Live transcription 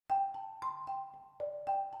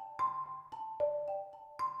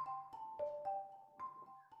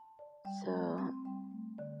So,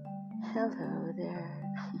 hello there.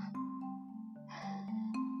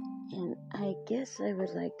 And I guess I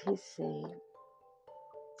would like to say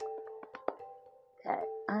that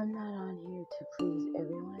I'm not on here to please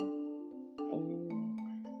everyone. And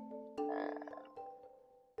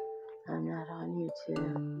I'm not on here to,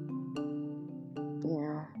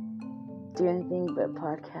 do anything but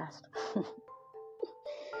podcast.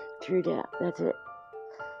 TRU DAT, that's it.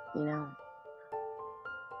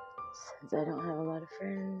 Since I don't have a lot of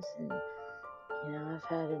friends and, I've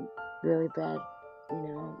had a really bad,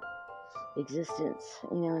 existence,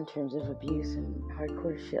 in terms of abuse and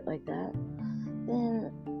hardcore shit like that,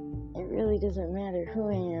 then it really doesn't matter who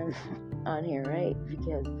I am on here, right?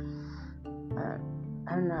 Because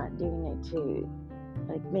I'm not doing it to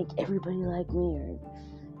make everybody like me or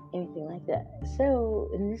anything like that. So,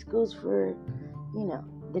 and this goes for,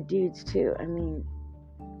 the dudes too. I mean,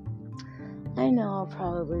 I know I'll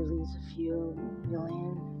probably lose a few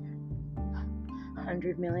million,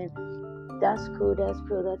 100 million. That's cool, that's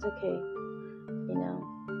okay,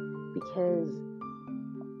 because,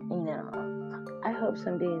 I hope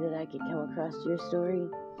someday that I could come across your story,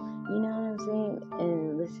 you know what I'm saying,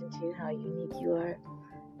 and listen to how unique you are.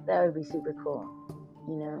 That would be super cool,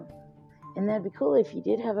 and that'd be cool if you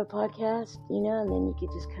did have a podcast, and then you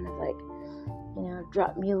could just kind of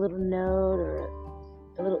drop me a little note or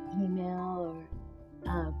a little email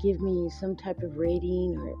or give me some type of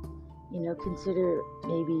rating or, consider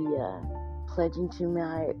maybe pledging to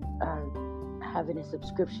my having a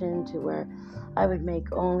subscription to where I would make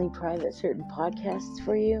only private certain podcasts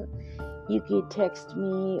for you. You could text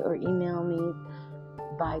me or email me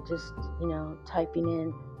by just, typing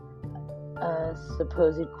in a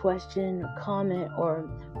supposed question, or comment, or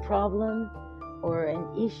problem, or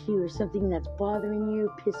an issue, or something that's bothering you,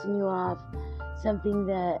 pissing you off, something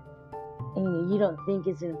that you don't think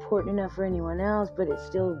is important enough for anyone else, but it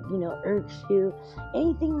still, irks you,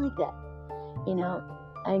 anything like that.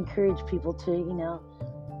 I encourage people to,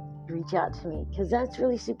 reach out to me, because that's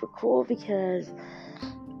really super cool, because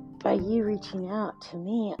by you reaching out to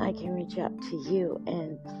me, I can reach out to you,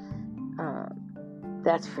 and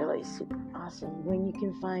that's really super awesome when you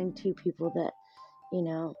can find two people that,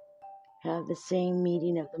 have the same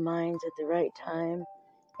meeting of the minds at the right time.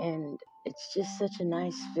 And it's just such a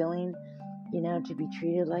nice feeling, to be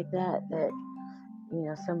treated like that,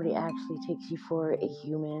 somebody actually takes you for a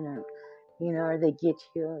human, or, or they get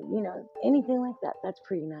you, anything like that. That's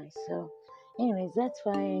pretty nice. So anyways, that's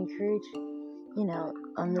why I encourage,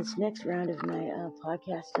 on this next round of my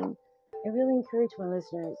podcasting, I really encourage my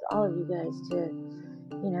listeners, all of you guys, to,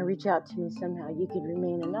 reach out to me somehow. You can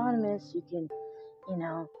remain anonymous. You can,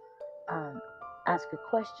 ask a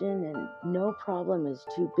question, and no problem is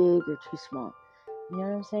too big or too small. You know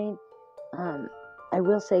what I'm saying? I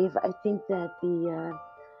will say, if I think that the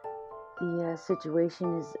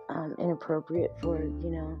situation is inappropriate for,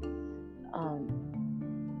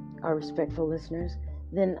 our respectful listeners,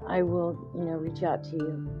 then I will, reach out to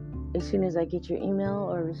you as soon as I get your email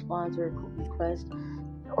or response or request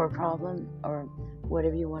or problem or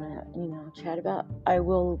whatever you want to, chat about. I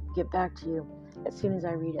will get back to you as soon as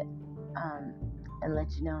I read it, and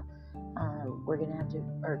let you know. We're going to have to,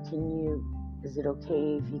 or is it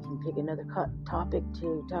okay if you can pick another topic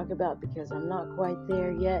to talk about, because I'm not quite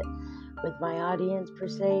there yet with my audience per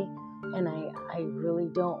se, and I really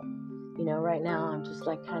don't, right now I'm just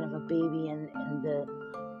kind of a baby in the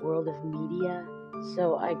world of media,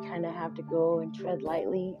 so I kind of have to go and tread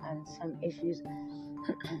lightly on some issues.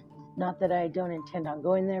 Not that I don't intend on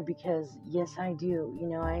going there, because yes, I do.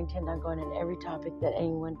 I intend on going in every topic that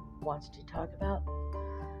anyone wants to talk about.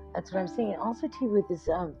 That's what I'm saying. Also, too, with this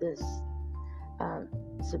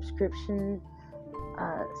subscription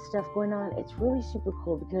stuff going on, it's really super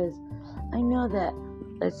cool, because I know that,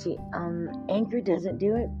 let's see, Anchor doesn't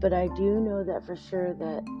do it, but I do know that for sure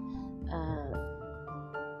that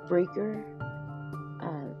Breaker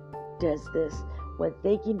does this. What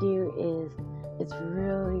they can do is, it's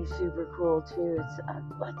really super cool too.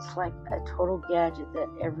 It's like a total gadget that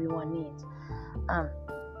everyone needs.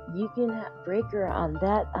 You can have Breaker on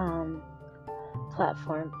that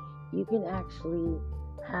platform. You can actually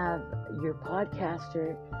have your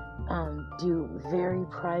podcaster do very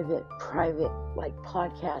private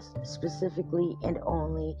podcasts, specifically and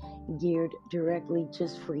only geared directly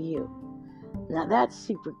just for you. Now that's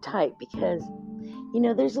super tight, because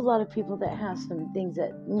there's a lot of people that have some things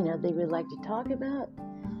that they would like to talk about,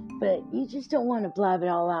 but you just don't want to blab it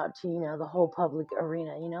all out to the whole public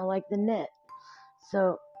arena, like the net.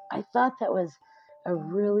 So I thought that was a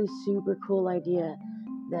really super cool idea,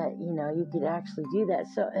 that you could actually do that.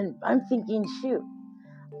 So, and I'm thinking, shoot,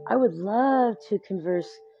 I would love to converse,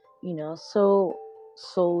 so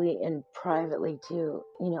solely and privately to,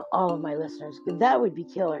 all of my listeners. That would be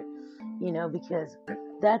killer, because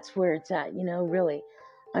that's where it's at, really.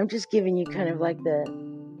 I'm just giving you kind of like the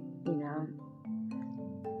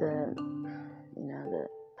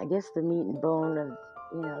I guess the meat and bone of,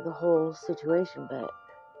 the whole situation. But,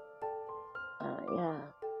 yeah,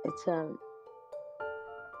 it's,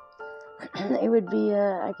 it would be,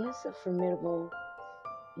 I guess, a formidable,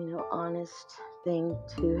 honest thing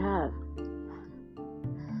to have.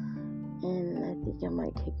 And I think I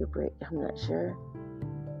might take a break. I'm not sure.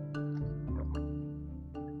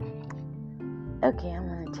 Okay, I'm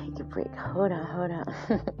going to take a break. Hold on.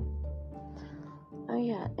 Oh,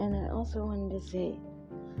 yeah, and I also wanted to say,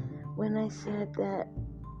 when I said that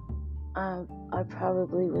I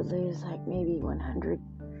probably would lose like maybe 100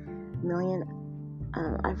 million,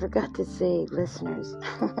 I forgot to say listeners.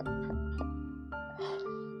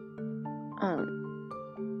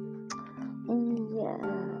 Yeah,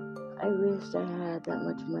 I wished I had that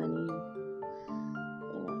much money.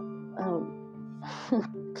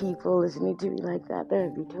 People listening to me like that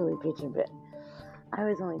would be totally bitching, but I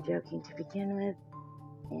was only joking to begin with,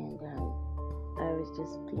 and I was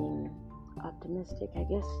just being optimistic, I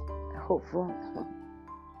guess, hopeful.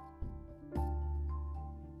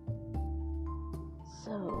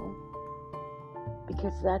 So,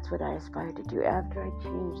 because that's what I aspire to do. After I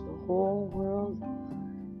change the whole world,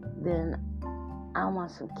 then I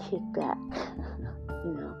want some kickback,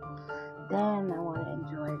 then I want to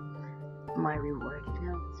enjoy my reward,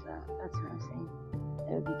 so that's what I'm saying.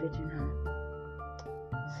 That would be bitching, huh?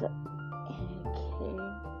 So, okay,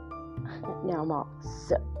 now I'm off.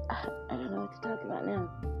 So, I don't know what to talk about now.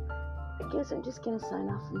 I guess I'm just gonna sign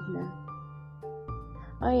off from here.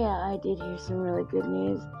 Oh yeah, I did hear some really good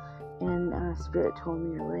news, and Spirit told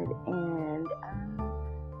me I would, and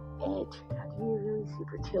it turned out to be a really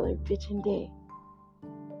super killer bitchin' day.